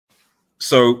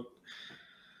So,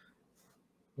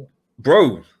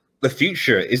 bro, the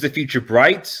future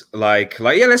bright? Like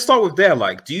yeah, let's start with there.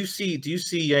 Like, do you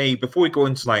see a, before we go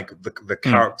into like the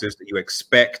characters that you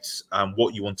expect,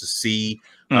 what you want to see,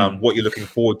 what you're looking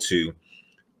forward to?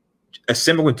 A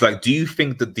similar one, like, do you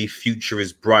think that the future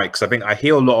is bright? Because I think I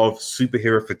hear a lot of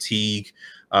superhero fatigue.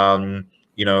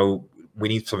 You know, we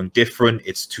need something different.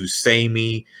 It's too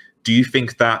samey. Do you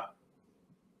think that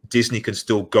Disney can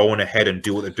still go on ahead and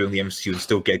do what they're doing in the MCU and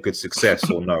still get good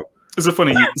success, or no? It's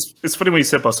funny. It's funny when you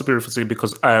said about superhero fatigue,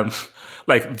 because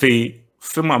like the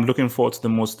film I'm looking forward to the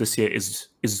most this year is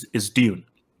Dune,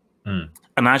 and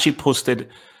I actually posted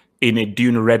in a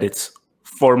Dune Reddit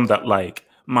forum that, like,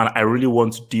 man, I really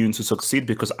want Dune to succeed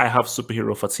because I have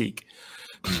superhero fatigue.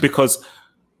 Because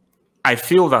I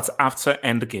feel that after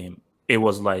Endgame, it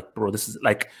was like, bro, this is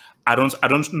like, I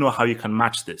don't know how you can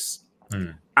match this.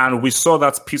 And we saw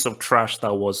that piece of trash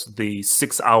that was the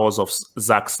 6 hours of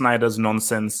Zack Snyder's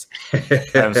nonsense.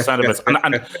 And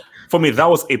for me, that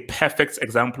was a perfect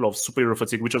example of superhero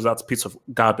fatigue, which was that piece of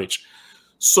garbage.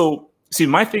 So, see,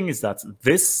 my thing is that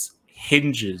this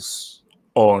hinges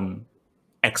on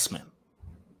X-Men.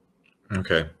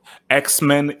 Okay.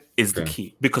 X-Men is the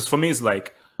key, because for me, it's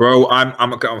like, bro, I'm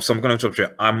going to interrupt you.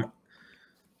 I'm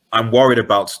worried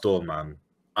about Storm, man.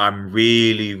 I'm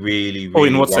really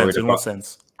in what sense? In what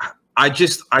sense? I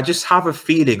just have a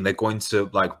feeling they're going to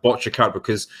like botch a character,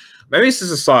 because maybe this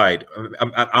is aside.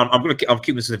 I'm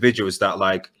keeping this in the video. Is that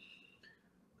like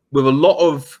with a lot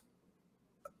of,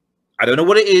 I don't know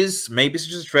what it is. Maybe it's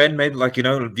just a trend. Maybe, like, you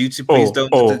know, beauty. Please don't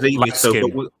leave me so.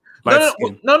 No.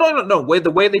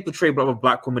 The way they portray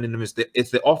black women in them is that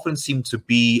they often seem to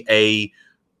be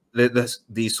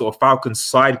the sort of Falcon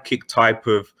sidekick type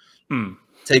of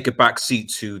take a back seat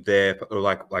to their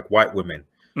like white women.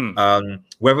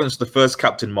 Whether it's the first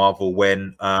Captain Marvel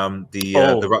when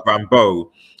the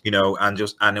Rambeau, you know,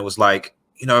 and it was like,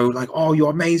 you know, like, oh, you're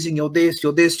amazing, you're this,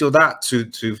 you're that to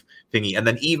thingy. And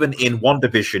then even in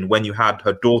WandaVision when you had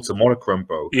her daughter Monica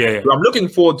Rambeau, I'm looking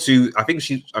forward to.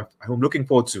 I'm looking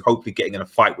forward to hopefully getting in a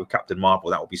fight with Captain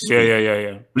Marvel. That would be sweet.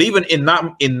 Yeah. But even in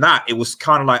that, it was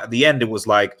kind of like at the end, it was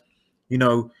like, you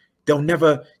know, they'll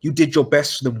never. You did your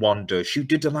best for them, Wanda. She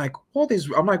did. Like,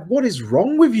 I'm like, what is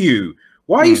wrong with you?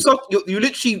 Why are you so? You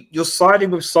literally, you're siding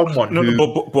with someone even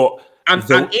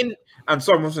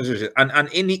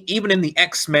in the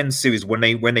X-Men series when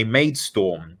they made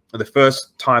Storm the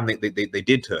first time they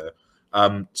did her,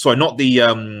 sorry, not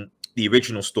the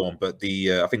original Storm, but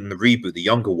I think in the reboot, the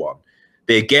younger one,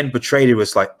 they again portrayed her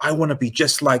as like, I want to be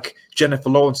just like Jennifer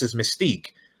Lawrence's Mystique.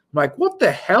 I'm like, what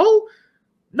the hell?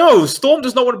 No, Storm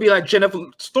does not want to be like Jennifer.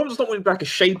 Storm does not want to be like a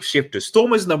shapeshifter.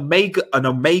 Storm is an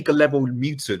omega level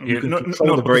mutant who can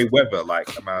control the very weather.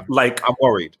 Like, man, like, I'm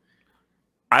worried.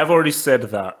 I've already said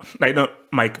that. Like, no,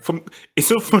 Mike, it's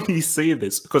so funny you say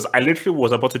this, because I literally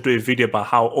was about to do a video about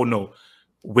how, oh no,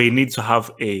 we need to have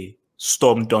a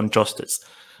Storm done justice.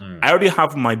 I already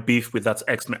have my beef with that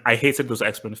X-Men. I hated those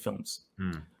X-Men films.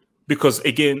 Because,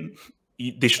 again,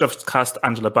 they should have cast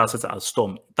Angela Bassett as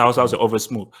Storm. That was an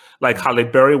obvious move. Like, Halle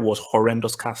Berry was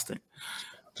horrendous casting.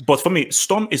 But for me,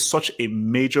 Storm is such a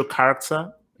major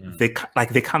character. They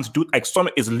can't do, like, Storm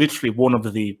is literally one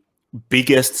of the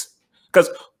biggest. Because,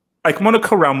 like, Monica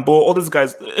Rambeau, all these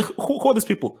guys, who are these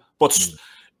people? But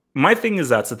my thing is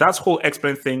that whole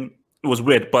X-Men thing was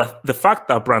weird. But the fact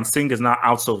that Brand Singh is now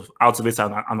out of it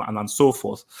and so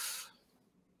forth.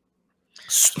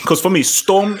 Because for me,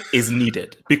 Storm is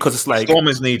needed. Because it's like... Storm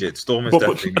is needed. Storm is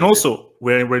definitely needed. And also,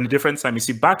 we're in a different time. You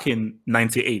see, back in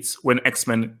 '98, when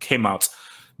X-Men came out,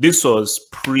 this was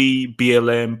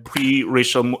pre-BLM,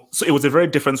 pre-racial... So it was a very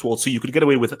different world. So you could get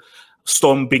away with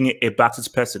Storm being a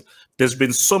Baptist person. There's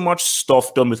been so much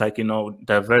stuff done with, like, you know,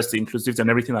 diversity, inclusivity, and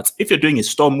everything. That if you're doing a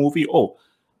Storm movie,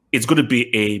 it's going to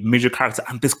be a major character.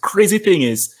 And this crazy thing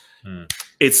is,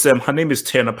 it's her name is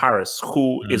Tiana Paris,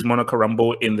 who is Monica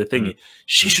Rambeau in the thingy.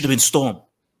 She should have been Storm.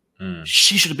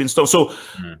 She should have been Storm.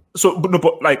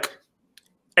 But like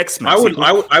X-Men.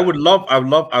 I would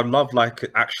love like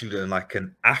actually like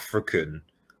an African.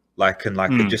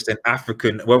 Just an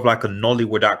African, whether like a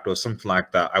Nollywood actor or something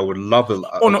like that. I would love it.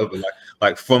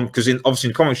 Because obviously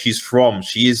in the comics she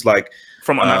is like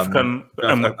from an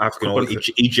African or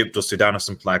Egypt or Sudan or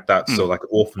something like that. So like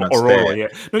orphan that's Aurora,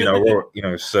 there.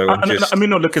 Yeah. So I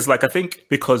mean, no, look, it's like, I think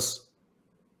because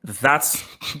that's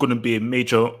going to be a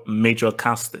major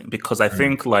casting, because I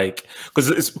think like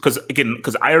because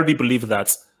I already believe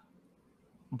that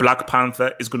Black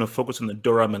Panther is going to focus on the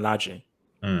Dora Milaje.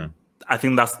 I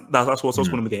think that's what's also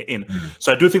going to be there in.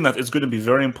 So I do think that it's going to be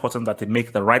very important that they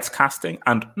make the right casting.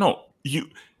 And no,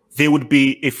 there would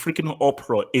be a freaking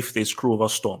uproar if they screw over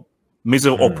Storm.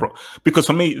 Major uproar. Because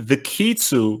for me, the key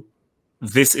to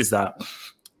this is that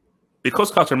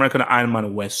because Captain America and Iron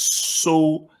Man were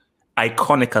so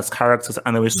iconic as characters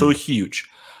and they were so huge,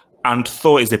 and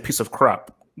Thor is a piece of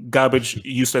crap, garbage,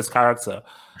 useless character.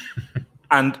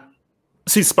 And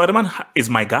see, Spider-Man is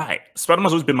my guy.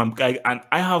 Spider-Man's always been my guy, and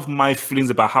I have my feelings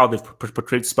about how they've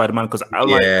portrayed Spider-Man because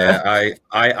I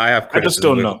have criticism. I just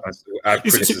don't know. I have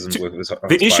criticism with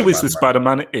the issue with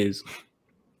Spider-Man is,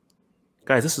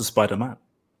 guys, this is Spider-Man.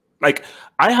 Like,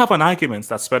 I have an argument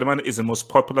that Spider-Man is the most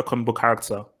popular comic book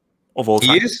character of all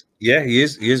time. He is. Yeah, he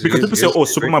is. Because people say, "Oh,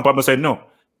 Superman," Batman say, "No."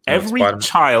 Every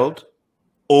child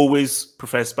always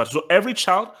prefers Spider-Man. So every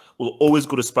child will always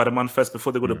go to Spider-Man first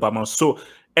before they go to Batman. So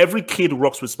every kid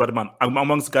rocks with Spider-Man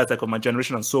amongst guys like of my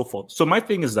generation and so forth. So my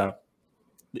thing is that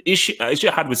the issue I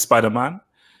had with Spider-Man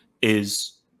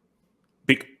is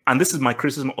big, and this is my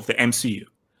criticism of the MCU.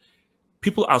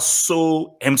 People are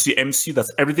so MCU that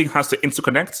everything has to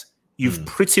interconnect. You've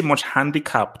pretty much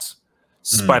handicapped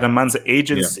Spider-Man's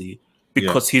agency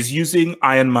because he's using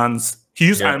Iron Man's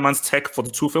tech for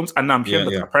the 2 films, and now I'm hearing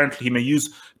that apparently he may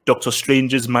use Doctor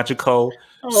Strange's magical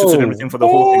suit and everything for the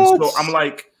whole thing. So I'm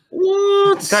like,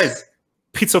 what? Guys,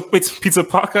 Peter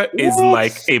Parker is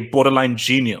like a borderline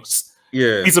genius.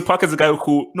 Yeah. Peter Parker is a guy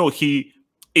he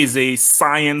is a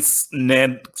science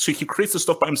nerd, so he creates the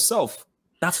stuff by himself.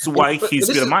 That's why he's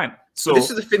good at mine. So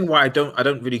this is the thing why I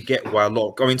don't really get why a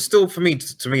lot. I mean, still to me,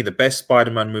 the best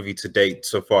Spider-Man movie to date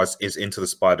so far is Into the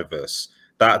Spider-Verse.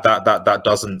 That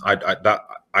doesn't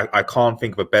I can't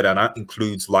think of a better, and that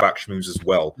includes live action movies as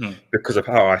well because of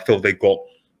how I feel they got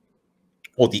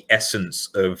or the essence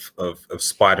of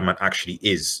Spider-Man actually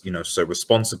is, so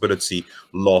responsibility,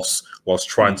 loss, whilst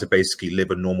trying to basically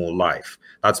live a normal life.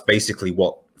 That's basically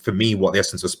what the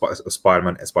essence of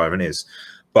Spider-Man is.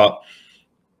 But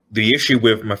the issue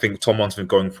with, I think, Tom Holland's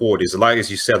going forward is, like as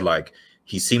you said, like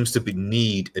he seems to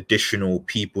need additional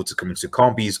people to come into.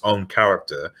 Can't be his own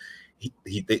character.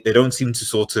 They don't seem to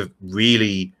sort of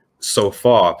really so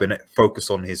far been focused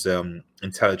on his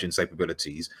intelligence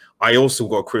capabilities. I also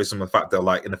got a criticism of the fact that,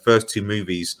 like, in the first 2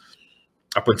 movies,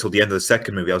 up until the end of the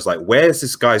second movie, I was like, where's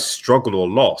this guy's struggle or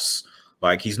loss?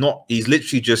 Like, he's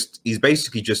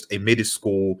basically just a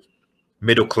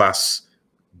middle class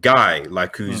guy,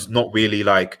 like, who's not really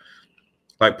like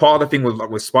part of the thing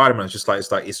with Spider-Man is just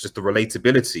like it's just the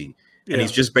relatability. And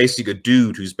he's just basically a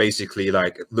dude who's basically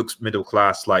like looks middle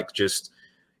class, like just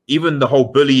even the whole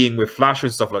bullying with Flash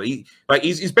and stuff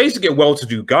he's basically a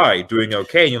well-to-do guy doing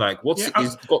okay. And you're like,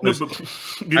 and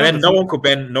then No Uncle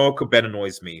Ben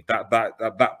annoys me. That part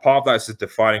of that is the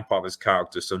defining part of his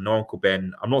character. So No Uncle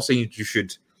Ben, I'm not saying you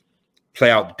should play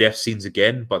out the death scenes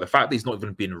again, but the fact that he's not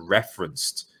even been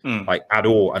referenced like at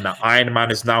all, and that Iron Man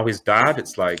is now his dad,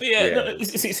 it's like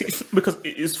because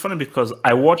it's funny because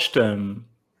I watched the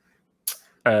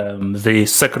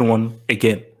second one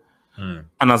again, and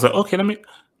I was like, okay,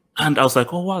 and I was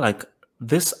like, oh wow, like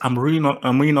this, I'm really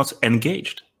not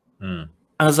engaged. And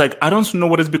I was like, I don't know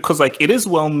what it's because, like, it is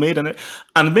well made, and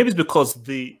maybe it's because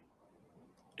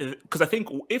I think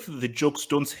if the jokes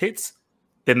don't hit,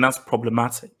 then that's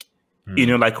problematic.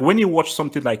 Like when you watch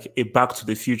something like a Back to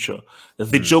the Future,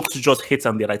 the jokes just hit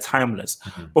and they're like timeless.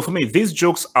 But for me, these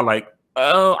jokes are like,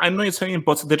 oh, I know you're telling me,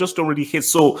 but they just don't really hit.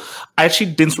 So I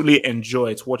actually didn't really enjoy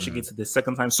it watching it the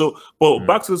second time. So, but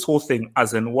back to this whole thing,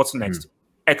 as in what's next?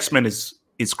 X-Men is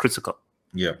critical.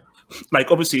 Yeah.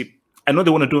 Like, obviously, I know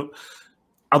they want to do.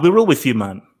 I'll be real with you,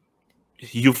 man.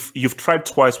 You've tried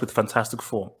twice with Fantastic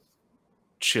Four.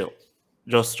 Chill.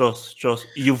 Just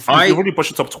you've already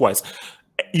pushed it up twice.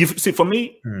 See, for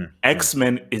me,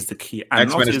 X-Men is the key.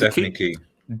 X-Men is definitely key.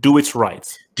 Do it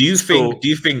right. Do you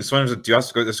think? Sometimes do you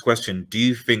ask this question? Do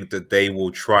you think that they will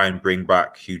try and bring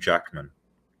back Hugh Jackman?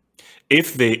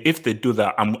 If they do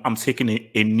that, I'm taking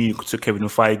a nuke to Kevin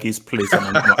Feige's place,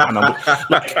 and I'm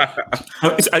like,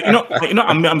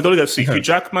 I'm going to see Hugh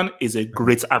Jackman is a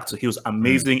great actor. He was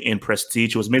amazing in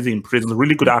Prestige. He was amazing in Prison. A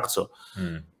really good actor.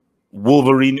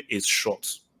 Wolverine is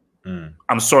short.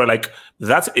 I'm sorry, like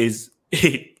that is.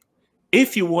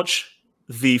 If you watch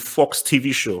the Fox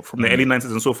TV show from the early 90s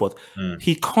and so forth,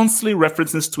 he constantly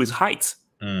references to his height.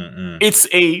 It's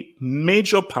a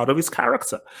major part of his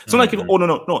character. It's not like,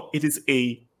 no, it is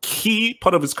a key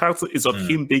part of his character is of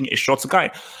him being a short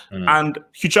guy. And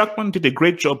Hugh Jackman did a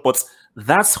great job, but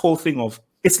that's whole thing of,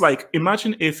 it's like,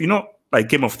 imagine if, like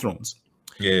Game of Thrones.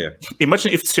 Yeah.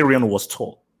 Imagine if Tyrion was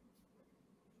tall.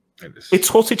 It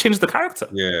totally changed the character.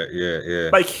 Yeah.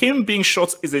 Like him being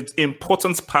short is an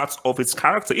important part of his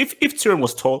character. If Tyrion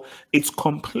was tall, it's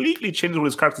completely changed what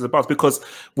his character is about, because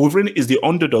Wolverine is the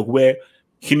underdog where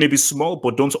He may be small,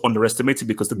 but don't underestimate it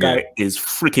because the guy is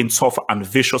freaking tough and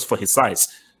vicious for his size.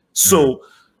 So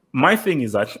my thing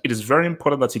is that it is very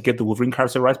important that you get the Wolverine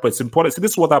character right, but it's important. See,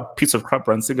 this is what that piece of crap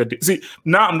Bryan Singer did. See,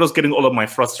 now I'm just getting all of my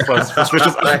frustrations.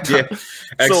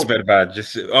 X-Men, man.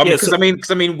 Just because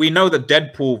I mean, we know that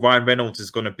Deadpool, Ryan Reynolds is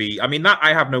going to be. I mean, that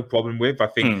I have no problem with. I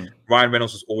think Ryan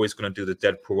Reynolds is always going to do the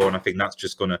Deadpool role, and I think that's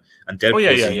just going to. And Deadpool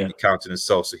is a unique character in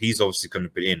itself, so he's obviously going to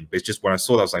be in. But it's just when I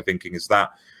saw that, I was like thinking, is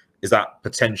that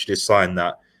potentially a sign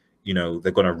that, you know,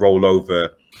 they're going to roll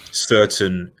over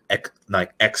certain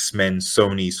like X-Men,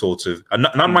 Sony sort of, and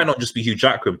that might not just be Hugh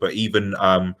Jackman, but even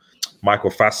Michael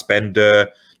Fassbender,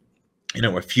 you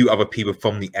know, a few other people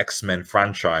from the X-Men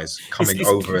franchise coming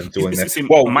over and doing this.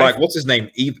 Well, like what's his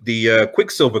name, the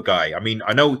Quicksilver guy. I mean,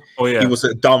 I know he was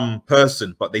a dumb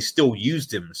person, but they still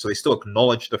used him, so they still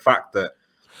acknowledged the fact that.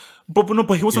 But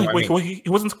he wasn't. You know he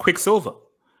wasn't Quicksilver.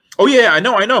 Oh yeah, I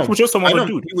know. He was just some other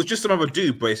dude. He was just some other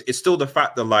dude, but it's still the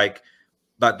fact that like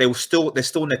that there's still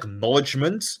an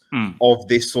acknowledgement of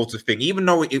this sort of thing, even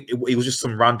though it was just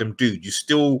some random dude. You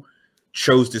still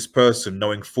chose this person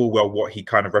knowing full well what he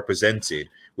kind of represented,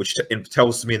 which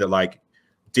tells me that like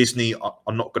Disney are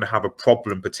not going to have a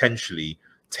problem potentially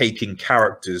taking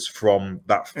characters from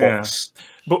that Fox.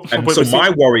 My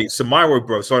worry,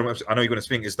 bro. Sorry, I know you're going to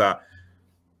think is that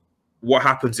what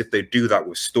happens if they do that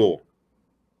with Storm?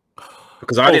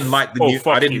 Because I didn't like the new.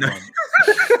 I didn't know.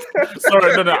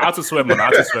 Sorry, no, out to swim, man.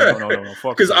 Out to swim. No.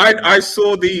 Because I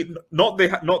saw not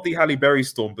the Halle Berry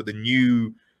Storm, but the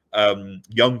new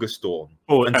younger Storm.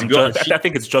 Oh, and to be honest, I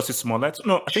think it's Justice Smollett.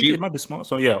 No, I think it might be Smollett.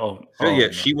 So yeah.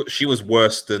 She was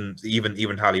worse than even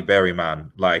Halle Berry,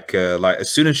 man. Like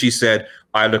as soon as she said,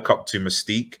 "I look up to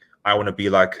Mystique. I want to be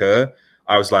like her,"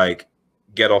 I was like,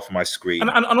 "Get off my screen."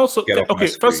 And also, okay.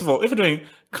 First of all, if you're doing,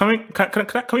 can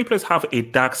we please have a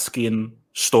dark skin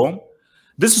Storm?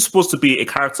 This is supposed to be a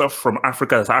character from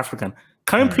Africa that's African.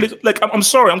 Can we please, like, I'm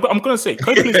sorry, I'm going to say,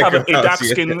 can we please have a dark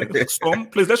skin Storm?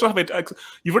 Please, let's have a.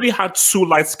 You've already had 2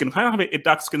 light skin. Can I have a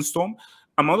dark skin Storm?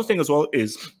 And another thing as well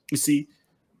is, you see,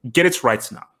 get it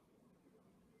right now.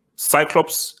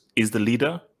 Cyclops is the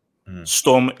leader.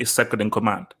 Storm is second in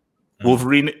command.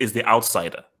 Wolverine is the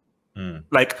outsider.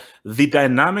 Like, the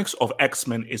dynamics of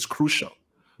X-Men is crucial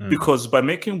because by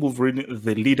making Wolverine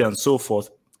the leader and so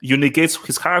forth, you negate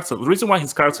his character. The reason why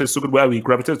his character is so good, where we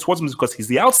gravitate towards him, is because he's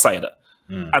the outsider,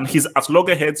 and he's at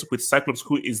loggerheads with Cyclops,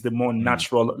 who is the more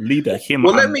natural leader.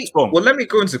 Let me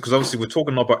go into, because obviously we're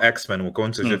talking about X-Men. We'll go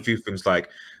into a few things like,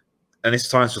 and it's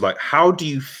times to like, how do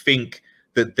you think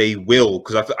that they will?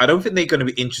 Because I don't think they're going to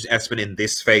be introducing X-Men in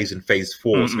this phase, in phase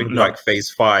 4. So maybe like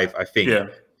phase 5, I think. Yeah.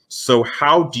 So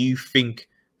how do you think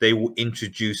they will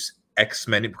introduce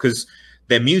X-Men? Because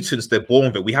they're mutants, they're born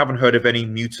with it. We haven't heard of any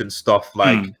mutant stuff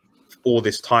like all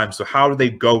this time. So how do they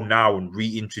go now and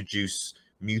reintroduce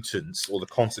mutants or the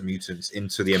concept mutants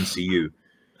into the MCU?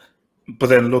 But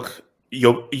then look,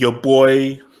 your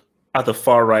boy at the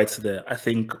far right there, I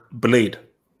think Blade.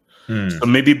 So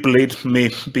maybe Blade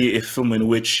may be a film in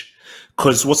which,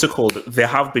 because what's it called? There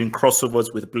have been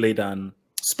crossovers with Blade and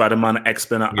Spider-Man,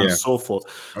 X-Men, and so forth.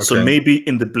 Okay. So maybe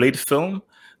in the Blade film,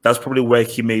 that's probably where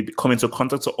he may come into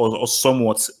contact or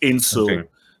somewhat into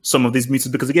some of these mutants.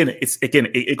 Because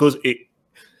it goes.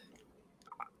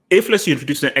 If let's say you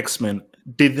introduce an X-Men,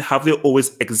 have they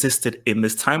always existed in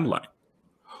this timeline,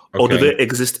 or do they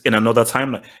exist in another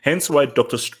timeline? Hence, why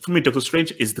Doctor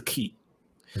Strange is the key.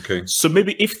 Okay. So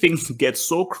maybe if things get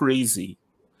so crazy,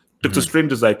 Doctor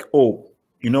Strange is like, oh,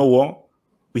 you know what?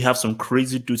 We have some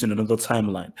crazy dudes in another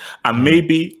timeline, and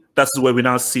maybe that's where we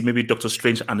now see maybe Doctor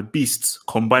Strange and Beast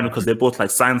combined because they're both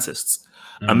like scientists.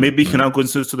 And maybe he now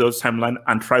goes into the timeline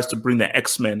and tries to bring the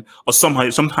X-Men, or somehow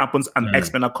something happens and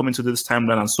X-Men are coming to this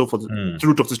timeline and so forth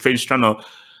through Doctor Strange trying to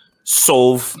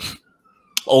solve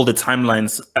all the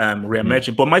timelines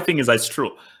reimagining. But my thing is, it's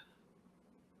true.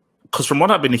 Because from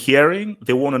what I've been hearing,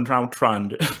 they want to now try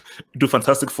and do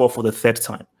Fantastic Four for the 3rd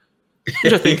time.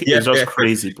 Which I think is just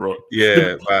crazy, bro.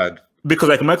 Yeah, bad. Because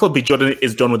like Michael B. Jordan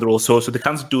is done with the role, so they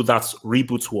can't do that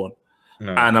reboot one.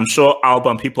 No. And I'm sure Alba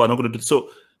and people are not going to do so.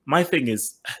 My thing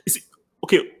is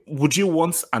okay, would you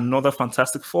want another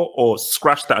Fantastic Four or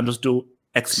scratch that and just do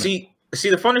X-Men? See,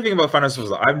 the funny thing about Fantastic Four is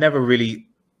that I've never really,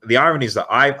 the irony is that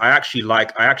I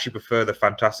actually prefer the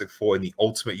Fantastic Four in the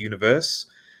Ultimate Universe.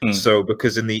 So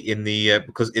because in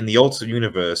the Ultimate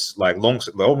Universe, like the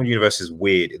Ultimate Universe is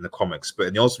weird in the comics, but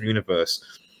in the Ultimate Universe,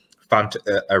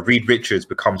 Reed Richards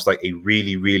becomes like a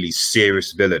really, really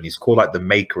serious villain. He's called like the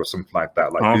Maker or something like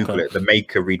that. Like Google it, the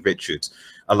Maker, Reed Richards.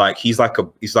 And like he's like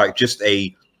just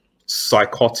a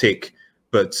psychotic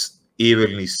but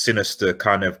eerily sinister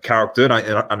kind of character.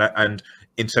 And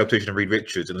interpretation of Reed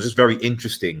Richards, and it was just very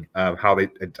interesting how they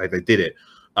did it.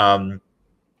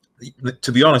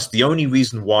 To be honest, the only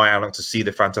reason why I like to see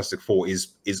the Fantastic Four is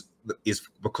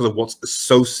because of what's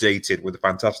associated with the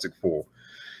Fantastic Four,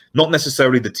 not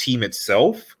necessarily the team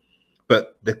itself,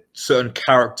 but the certain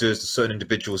characters, the certain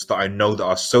individuals that I know that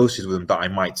are associated with them that I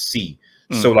might see.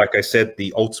 So, like I said,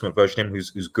 the ultimate version of him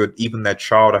who's good. Even their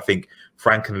child, I think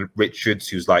Franklin Richards,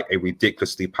 who's like a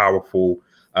ridiculously powerful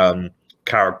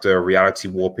character, reality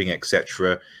warping,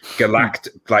 etc.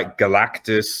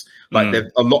 Galactus, like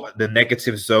there's a lot, the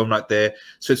negative zone right there.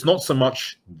 So it's not so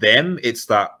much them, it's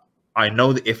that I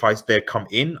know that if they come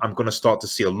in, I'm going to start to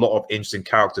see a lot of interesting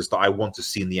characters that I want to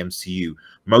see in the MCU,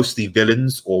 mostly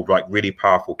villains or like really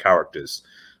powerful characters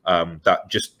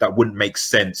that wouldn't make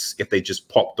sense if they just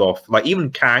popped off. Like even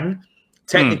Kang,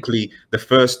 technically the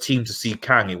first team to see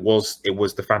Kang, it was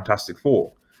the Fantastic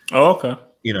Four. Oh, okay.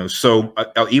 You know, so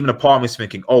even a part of me is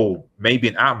thinking, oh, maybe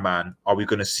in Ant-Man, are we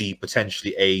going to see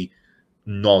potentially a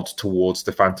nod towards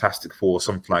the Fantastic Four or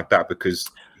something like that? Because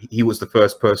he was the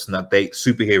first person that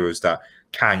superheroes that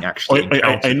Kang actually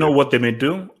encountered. I know what they may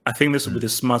do. I think this would be the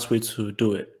smart way to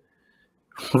do it.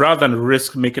 Rather than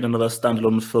risk making another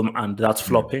standalone film and that's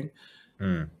flopping,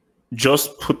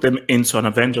 just put them into an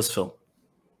Avengers film.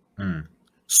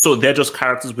 So they're just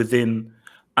characters within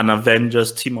an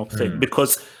Avengers team-up thing.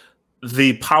 Because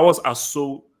the powers are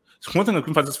so... One thing I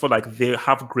can fantasy for, like, they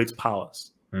have great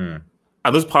powers.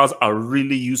 And those powers are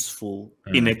really useful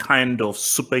in a kind of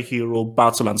superhero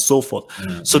battle and so forth.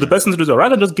 So the best thing to do is,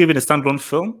 rather than just giving a standalone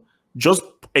film, just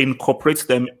incorporate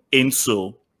them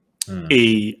into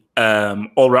a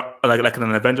like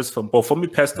an Avengers film. But for me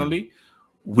personally,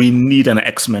 we need an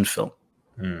X-Men film,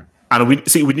 and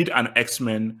we need an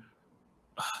X-Men.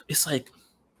 It's like,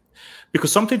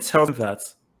 because something tells me that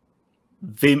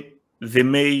they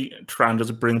may try and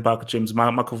just bring back James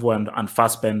McAvoy and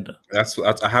Fassbender.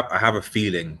 I have a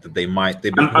feeling that they might.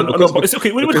 But it's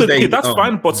okay. That's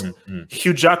fine. But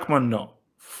Hugh Jackman, no,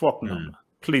 fuck no,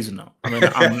 please no. I mean,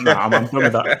 I'm done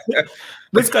with that.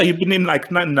 This guy, you've been in like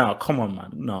now. Come on,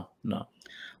 man, no.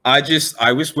 I just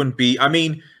wouldn't be. I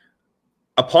mean,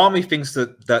 a part of me thinks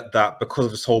that because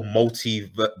of this whole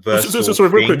multiverse. So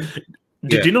real quick,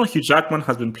 did you know Hugh Jackman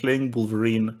has been playing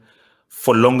Wolverine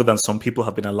for longer than some people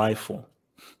have been alive for?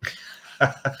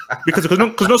 because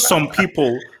not some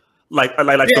people like some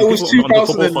people on the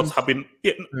football courts have been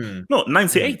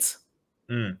 98.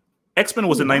 X-Men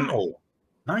was in 98.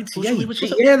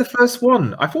 98. Yeah, the first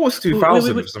one. I thought it was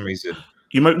 2000 for some reason.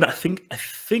 You might. I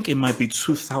think it might be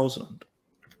 2000.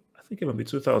 I think it might be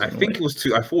 2000. I think it was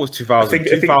two. I thought it was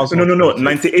 2000. No.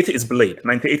 98 is Blade.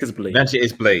 98 is Blade. 98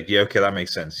 is Blade. Yeah, okay, that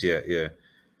makes sense. Yeah.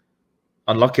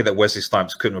 Unlucky that Wesley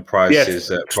Snipes couldn't reprise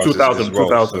his 2000.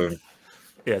 role, so.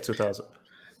 Yeah, 2000.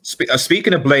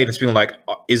 Speaking of Blade, and speaking like,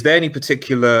 is there any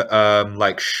particular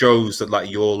like shows that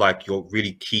you're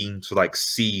really keen to like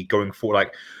see going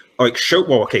forward? Like show.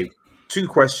 Well, okay. 2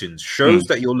 questions: shows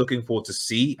that you're looking forward to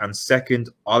see, and second,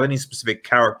 are there any specific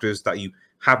characters that you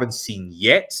haven't seen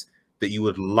yet that you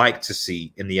would like to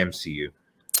see in the MCU?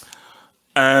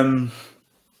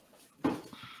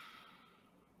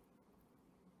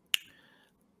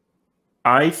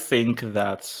 I think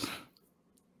that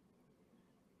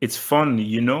it's fun,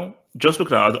 just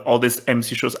looking at all these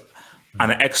MC shows,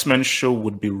 an X-Men show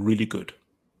would be really good.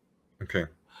 Okay.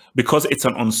 Because it's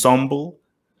an ensemble,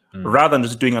 rather than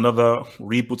just doing another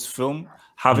reboot film,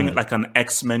 having like an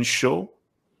X-Men show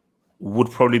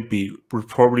would probably be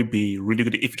really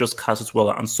good if you just cast it well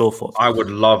and so forth. I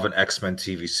would love an X-Men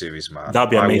TV series, man.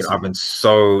 That'd be amazing. I've been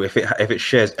so if it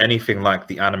shares anything like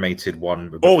the animated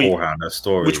one beforehand, a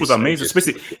story, which was amazing.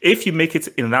 Especially if you make it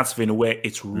in that vein where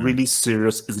it's really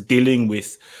serious, it's dealing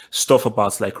with stuff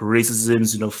about like racism,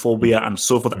 xenophobia, and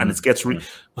so forth, and it gets really.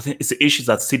 I think it's the issues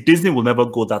that Disney will never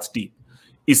go that deep.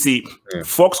 You see,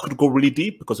 Fox could go really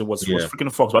deep because it was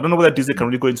freaking Fox. But I don't know whether Disney can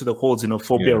really go into the whole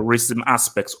xenophobia, racism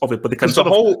aspects of it. But they can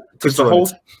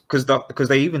because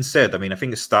they even said. I mean, I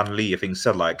think it's Stan Lee. I think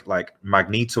said like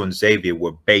Magneto and Xavier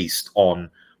were based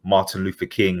on Martin Luther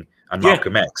King and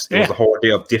Malcolm X. It was the whole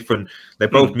idea of different. They're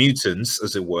both mutants,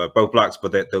 as it were, both blacks,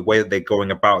 but the way that they're going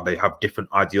about, they have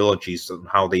different ideologies on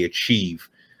how they achieve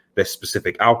their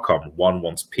specific outcome. One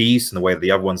wants peace, and the way the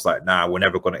other one's like, nah,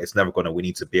 it's never gonna, we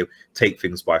need to be able to take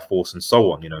things by force and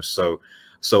so on, so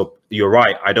you're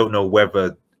right. I don't know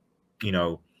whether,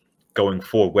 going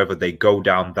forward, whether they go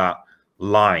down that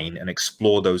line and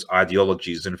explore those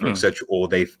ideologies and etc., or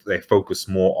they focus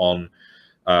more on,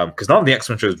 because none of the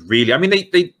X-Men shows really, I mean,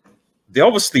 they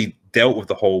obviously dealt with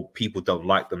the whole people don't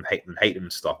like them, hate them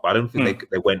and stuff, but I don't think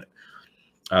they went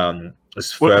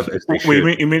as further as they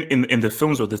should. You mean in the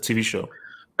films or the TV show?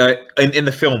 In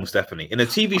the films, definitely. In the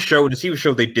TV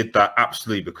show, they did that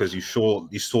absolutely, because you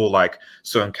saw like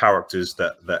certain characters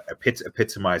that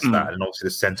epitomize that, and obviously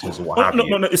the sentiments and what have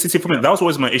you. No. See, for me, that was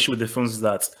always my issue with the films, is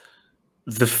that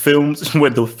the films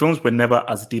were never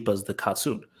as deep as the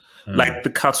cartoon. Like, the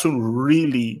cartoon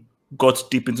really got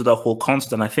deep into that whole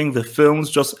concept, and I think the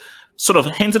films just sort of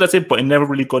hinted at it, but it never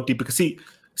really got deep, because they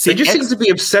just seem to be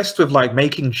obsessed with like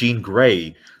making Jean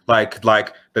Grey like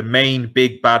the main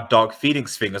big bad Dark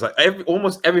Phoenix thing. It's like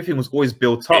almost everything was always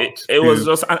built up. It was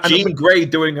just Jean Grey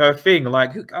doing her thing.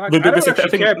 Like, I don't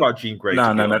actually care about Jean Grey.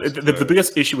 No. The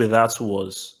biggest issue with that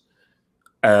was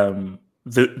there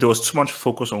was too much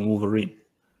focus on Wolverine.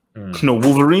 No,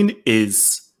 Wolverine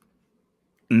is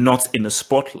not in the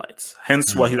spotlight.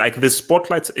 Hence why the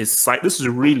spotlight is this is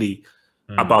really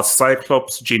about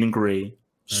Cyclops, Jean Grey,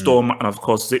 Storm, and of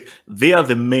course they are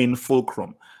the main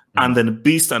fulcrum. And then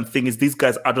Beast and Thing is, these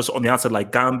guys are just on the outside,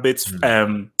 like Gambit,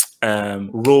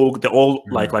 Rogue. They're all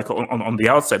like on the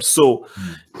outside. So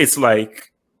it's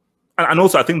like, and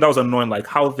also I think that was annoying, like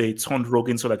how they turned Rogue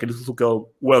into like a little girl,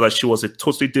 well, that she was a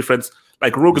totally different.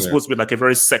 Like, Rogue is supposed to be like a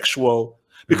very sexual,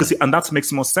 because and that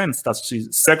makes more sense that she's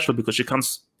sexual, because she can't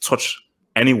touch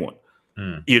anyone,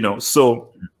 you know.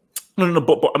 So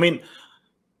but I mean,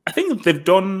 I think they've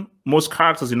done most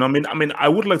characters, you know. I mean, I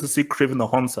would like to see Kraven the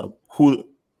Hunter, who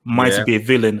might be a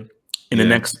villain in the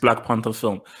next Black Panther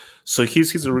film. So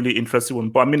he's a really interesting one.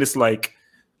 But I mean, it's like,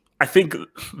 I think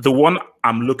the one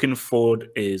I'm looking forward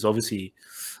is obviously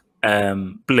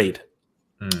Blade,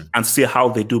 and see how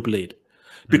they do Blade.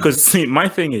 Because see, my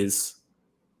thing is,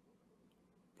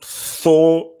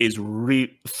 Thor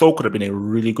could have been a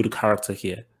really good character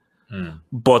here,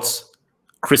 but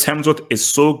Chris Hemsworth is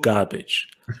so garbage,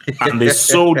 and they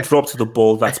so dropped the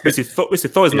ball that basically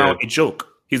Thor is now a joke.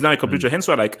 He's now a computer. Hence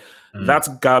why, like, that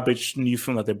garbage new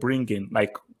film that they're bringing,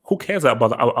 like, who cares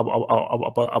about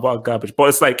garbage? But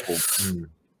it's like,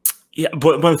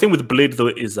 but the thing with Blade though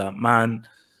is that, man,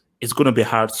 it's going to be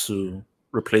hard to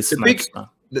replace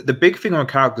the big thing on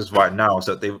characters right now is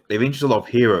that they've introduced a lot of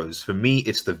heroes. For me,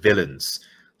 it's the villains.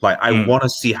 Like, I want to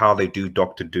see how they do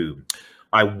Doctor Doom.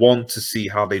 I want to see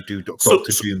how they do Doctor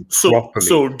Doom properly.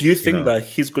 So do you think that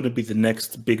he's going to be the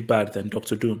next big bad than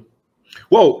Doctor Doom?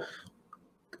 Well,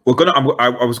 I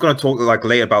was gonna talk like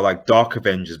later about like Dark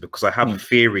Avengers, because I have a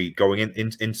theory going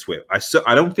into it.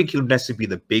 I don't think he'll necessarily be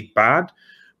the big bad,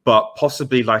 but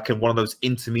possibly like in one of those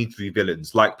intermediary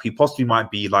villains. Like, he possibly might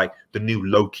be like the new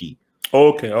Loki.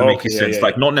 Okay, making sense.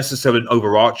 Like, not necessarily an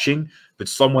overarching, but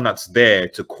someone that's there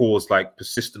to cause like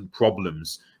persistent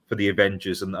problems for the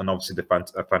Avengers and obviously the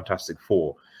Fantastic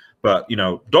Four. But you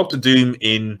know, Doctor Doom,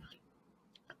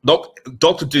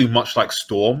 much like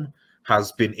Storm,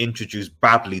 has been introduced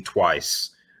badly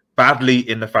twice. Badly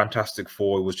in the Fantastic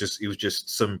Four, it was just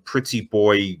some pretty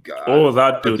boy.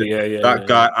 That dude, that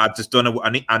guy. I just don't know.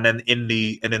 And then in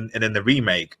the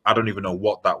remake, I don't even know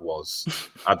what that was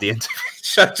at the end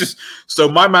of it. So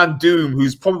my man Doom,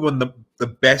 who's probably one of the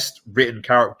best written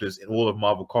characters in all of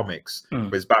Marvel Comics,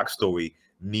 for his backstory,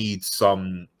 needs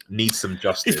some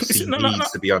justice. He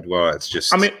needs to be unwell. It's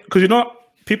just, I mean, because you know,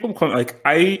 people like,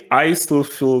 I still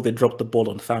feel they dropped the ball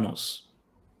on Thanos.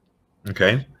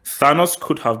 Okay. Thanos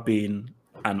could have been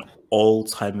an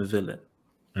all-time villain.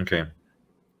 Okay.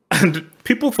 And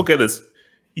people forget this.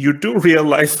 You do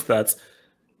realize that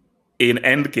in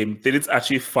Endgame, they didn't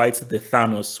actually fight the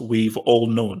Thanos we've all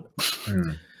known.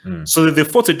 So they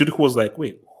fought a dude who was like,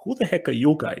 wait, who the heck are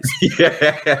you guys?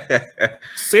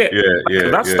 That's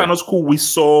Thanos who we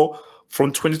saw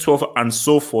from 2012 and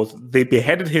so forth. They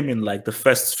beheaded him in like the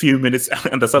first few minutes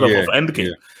and the start of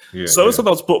Endgame. So that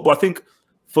was, but I think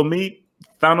for me,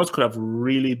 Thanos could have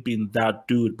really been that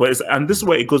dude. And this is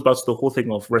where it goes back to the whole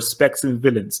thing of respecting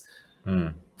villains.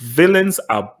 Villains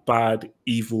are bad,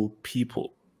 evil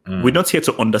people. We're not here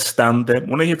to understand them.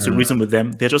 We're not here to reason with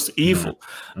them. They're just evil.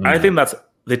 I think that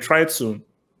they try to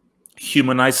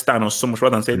humanize Thanos so much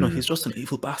rather than say, no, he's just an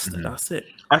evil bastard. That's it.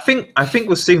 I think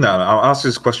we're seeing that. I'll ask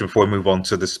this question before we move on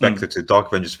to the speculative Dark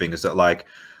Avengers thing. Is that, like,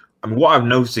 I mean, what I'm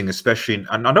noticing, especially,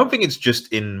 and I don't think it's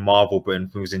just in Marvel, but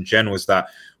in movies in general, is that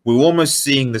we're almost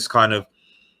seeing this kind of,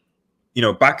 you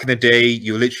know, back in the day,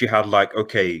 you literally had like,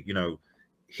 okay, you know,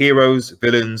 heroes,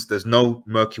 villains, there's no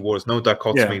murky waters, no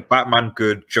dichotomy, Batman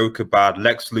good, Joker bad,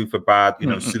 Lex Luthor bad, you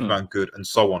know, Superman good, and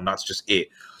so on. That's just it.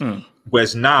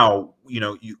 Whereas now, you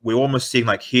know, we're almost seeing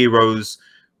like heroes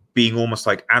being almost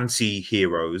like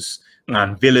anti-heroes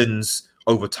and villains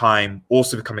over time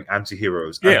also becoming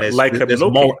anti-heroes. And there's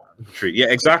moral ambiguity. Yeah,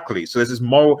 exactly. So there's this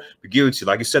moral ambiguity.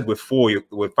 Like you said, with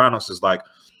Thanos is like,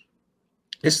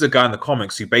 this is a guy in the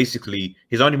comics who basically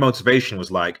his only motivation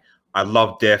was like, I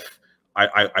love death.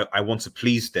 I want to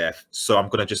please death, so I'm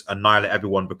gonna just annihilate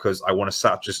everyone because I want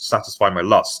to just satisfy my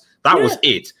lust. That was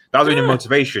it. That was the only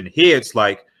motivation. Here it's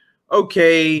like,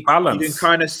 okay, balance. You can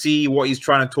kind of see what he's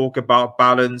trying to talk about,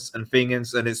 balance and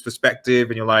things and his perspective,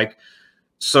 and you're like,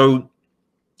 so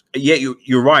yeah,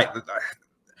 you're right.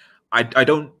 I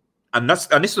don't, and this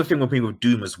is the thing with me with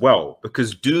Doom as well,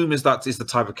 because Doom is the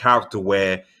type of character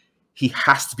where he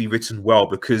has to be written well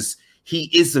because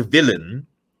he is a villain.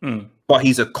 But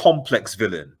he's a complex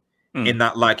villain in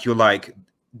that, like, you're like,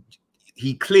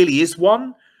 he clearly is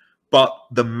one, but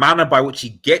the manner by which he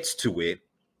gets to it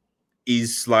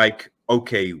is like,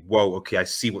 okay, whoa, okay, I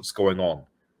see what's going on.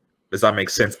 Does that make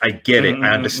sense? I get it.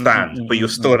 I understand, but you're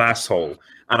still an asshole.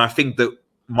 And I think that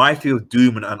my feel of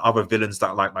Doom and other villains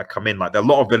that like come in, like there are a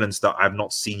lot of villains that I've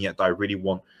not seen yet that I really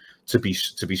want to be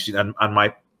seen. And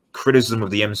my criticism of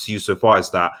the MCU so far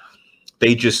is that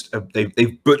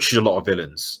they've butchered a lot of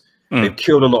villains. They've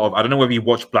killed a lot of. I don't know whether you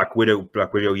watched Black Widow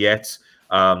yet,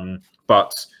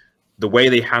 but the way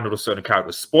they handled a certain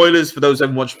character. Spoilers for those who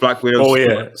haven't watched Black Widow. Oh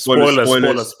yeah,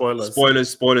 spoilers.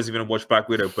 Spoilers. If you haven't watched Black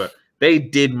Widow, but they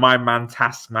did my man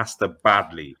Taskmaster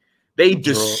badly. They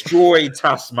destroyed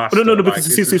Taskmaster. No, because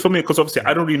see, for me, because obviously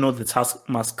I don't really know the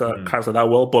Taskmaster character that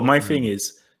well. But my thing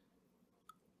is,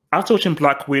 after watching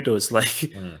Black Widow, it's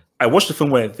like I watched the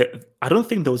film where I don't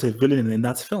think there was a villain in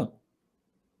that film.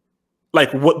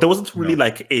 Like there wasn't really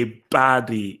like a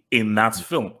baddie in that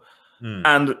film,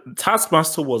 and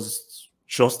Taskmaster was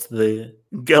just the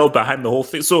girl behind the whole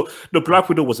thing. So the Black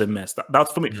Widow was a mess.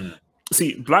 That's for me.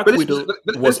 See, Black Widow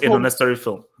was an unnecessary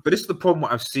film. But this is the problem.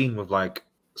 What I've seen with like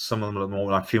some of the more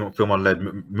like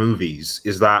film-on-led movies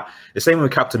is that the same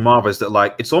with Captain Marvel is that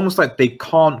like it's almost like they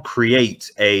can't create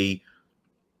a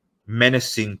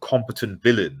menacing, competent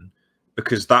villain,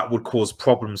 because that would cause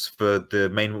problems for the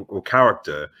main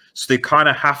character. So they kind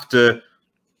of have to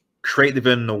create the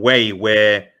villain in a way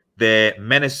where they're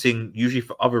menacing, usually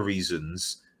for other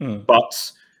reasons,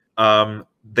 but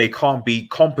they can't be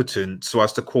competent so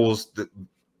as to cause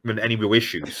any real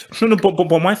issues. No,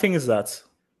 but my thing is that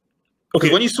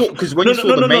okay, when you saw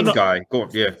the main guy, go on,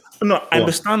 yeah. No, I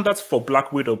understand that for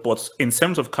Black Widow, but in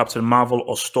terms of Captain Marvel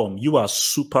or Storm, you are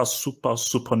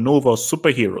supernova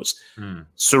superheroes.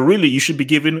 So really, you should be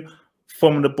given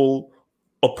formidable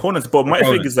opponents. But my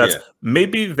thing is that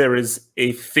maybe there is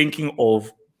a thinking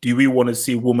of, do we want to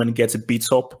see women get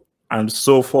beat up and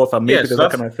so forth, and maybe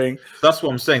that kind of thing. That's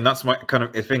what I'm saying. That's my kind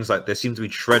of things. Like they seem to be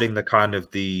treading the kind of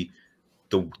the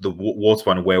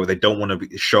waterline where they don't want to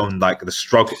be shown like the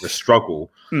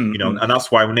struggle, you know, and that's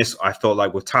why when I felt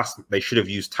like with they should have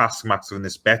used Taskmaster in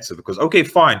this better, because okay,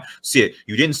 fine, see it,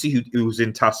 you didn't see who was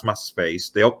in Taskmaster's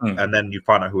face, and then you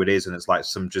find out who it is, and it's like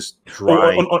some just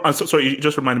dry. Sorry, you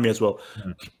just reminded me as well.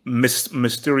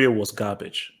 Mysterio was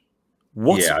garbage.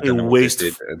 What a waste!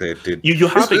 They did. You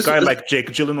have a guy like Jake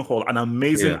Gyllenhaal, an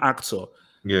amazing actor.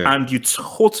 And you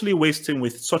totally waste him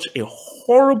with such a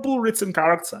horrible written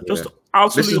character. Just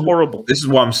absolutely horrible. This is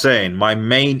what I'm saying. My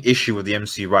main issue with the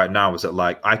MC right now is that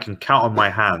like I can count on my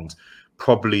hand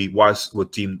probably what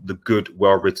would deem the good,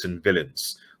 well-written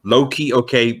villains. Loki,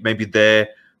 okay, maybe there.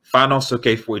 Thanos,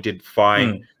 okay, for what he did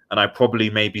fine. And I probably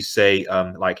maybe say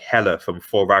like Hela from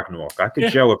Thor Ragnarok. I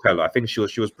could gel with Hela. I think she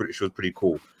was pretty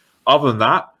cool. Other than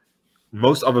that,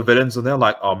 most other villains on there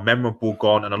like are memorable,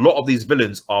 gone, and a lot of these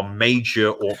villains are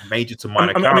major to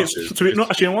minor characters. Actually,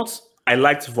 you know what? I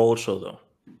liked Vulture though.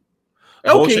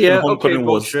 Okay, Vulture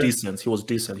was decent. He was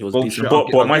decent.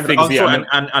 But my thing is,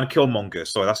 and Killmonger.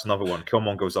 Sorry, that's another one.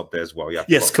 Killmonger was up there as well. Yeah.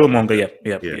 Yes, Killmonger.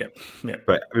 Yeah.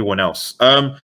 But everyone else.